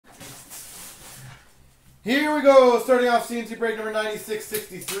Here we go. Starting off CNC break number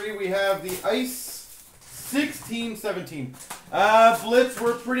 9663. We have the Ice 1617. Blitz,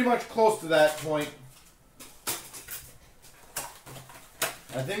 we're pretty much close to that point.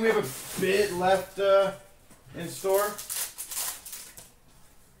 I think we have a bit left in store.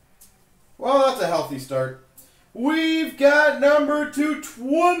 Well, that's a healthy start. We've got number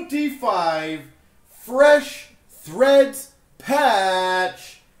 225, Fresh Threads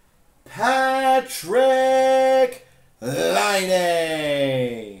Patch, Patrick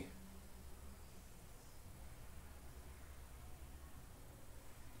Line.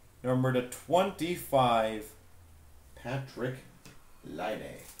 Number 225, Patrick Line.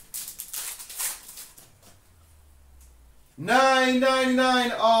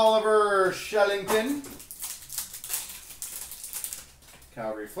 $9.99 Oliver Shellington,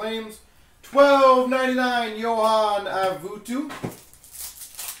 Calgary Flames. $12.99 Johan Avutu,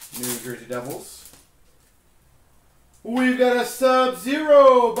 New Jersey Devils. We've got a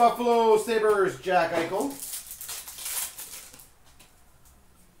Sub-Zero Buffalo Sabres Jack Eichel.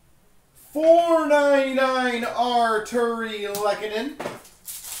 $4.99 Arturi Lehkonen.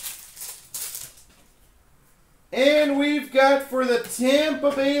 And we've got for the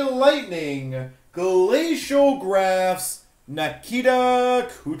Tampa Bay Lightning, Glacial Graphs, Nikita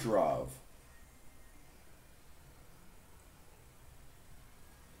Kucherov.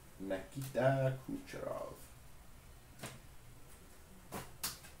 Nikita Kucherov.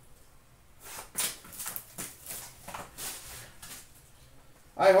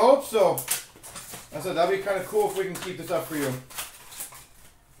 I hope so. I said that'd be kind of cool if we can keep this up for you.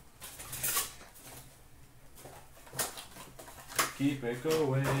 Keep it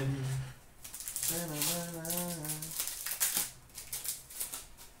going.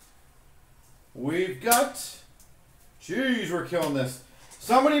 We've got... Jeez, we're killing this.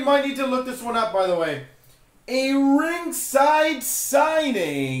 Somebody might need to look this one up, by the way. A Ringside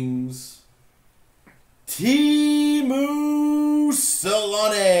Signings, Teemu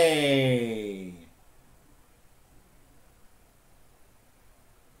Selanne.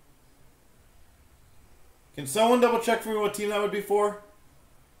 Can someone double check for me what team that would be for?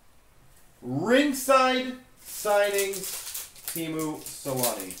 Ringside Signings, Teemu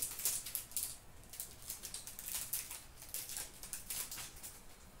Selanne.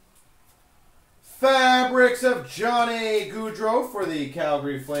 Fabrics of Johnny Gaudreau for the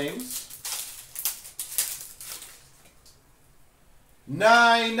Calgary Flames.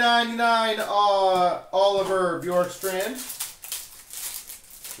 $9.99 Oliver Bjorkstrand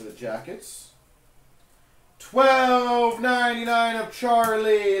for the Jackets. $12.99 of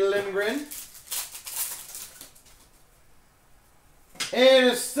Charlie Lindgren. And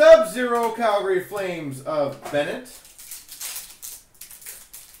a Sub-Zero Calgary Flames of Bennett.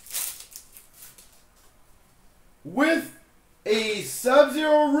 With a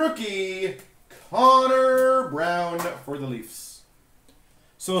Sub-Zero rookie, Connor Brown for the Leafs.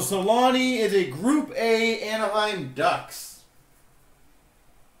 So Selanne is a Group A Anaheim Ducks.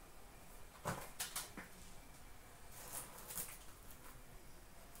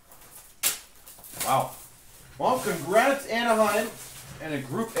 Wow. Well, congrats Anaheim and a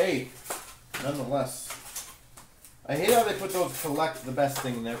Group A, nonetheless. I hate how they put those collect the best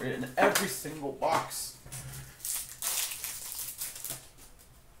thing in every single box.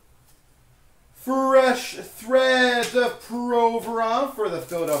 Fresh Threads of Provorov for the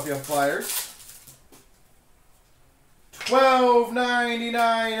Philadelphia Flyers.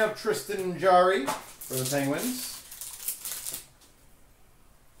 $12.99 of Tristan Jarry for the Penguins.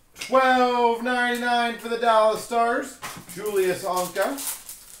 $12.99 for the Dallas Stars, Julius Onka.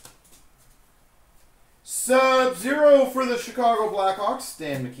 Sub-Zero for the Chicago Blackhawks,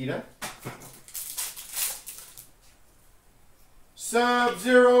 Stan Mikita.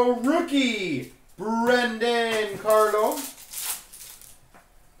 Sub-Zero rookie, Brendan Carlo.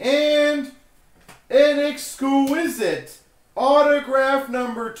 And an exquisite autograph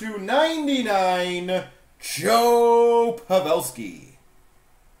number 299, Joe Pavelski.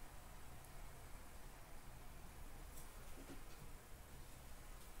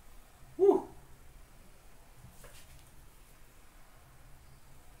 Woo.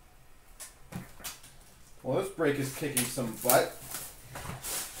 Well, this break is kicking some butt.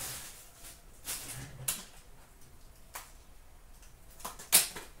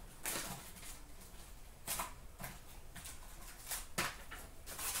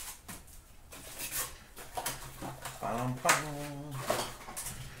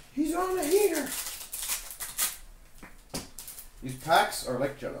 He's on the heater. These packs are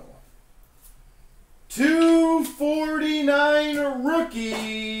like jello. $249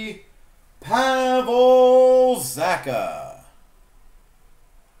 rookie Pavel Zacha.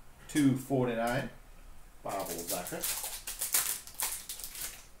 249. Pavel Zacha.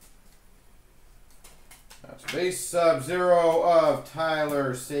 That's base Sub-Zero of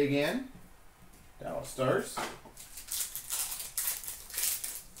Tyler Seguin. Dallas Stars.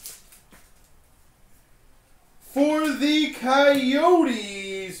 For the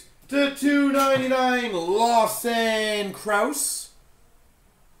Coyotes, to 299, Lawson Crouse.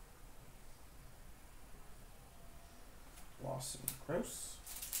 Lawson Crouse.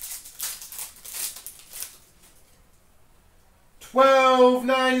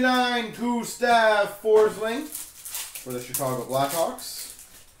 12.99, Gustav Forsling for the Chicago Blackhawks.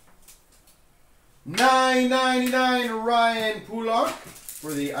 9.99, Ryan Pulock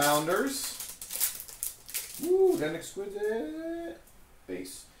for the Islanders. Ooh, an exquisite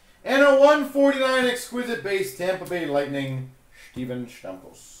base. And a 149 exquisite base, Tampa Bay Lightning, Steven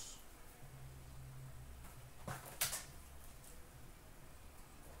Stamkos.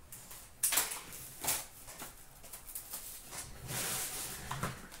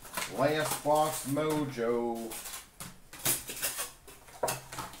 Last box mojo.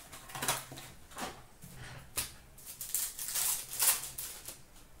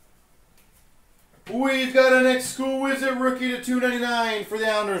 We've got an exquisite rookie to 299 for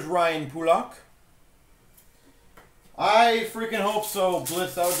the Islanders, Ryan Pulock. I freaking hope so,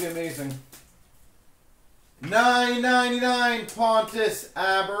 Blitz. That would be amazing. 9.99 Pontus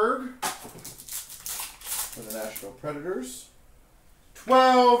Aberg for the Nashville Predators.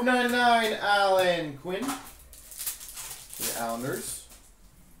 12.99 Alan Quinn for the Islanders.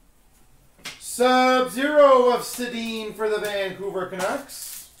 Sub-Zero of Sedin for the Vancouver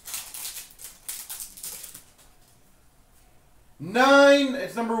Canucks.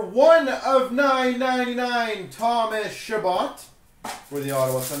 It's number 1 of 9.99, Thomas Chabot for the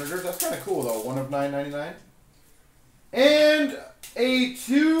Ottawa Senators. That's kind of cool, though. 1 of 9.99. And a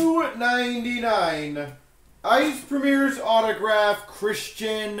 2.99 Ice Premier's autograph,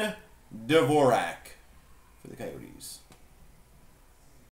 Christian Dvorak for the Coyotes.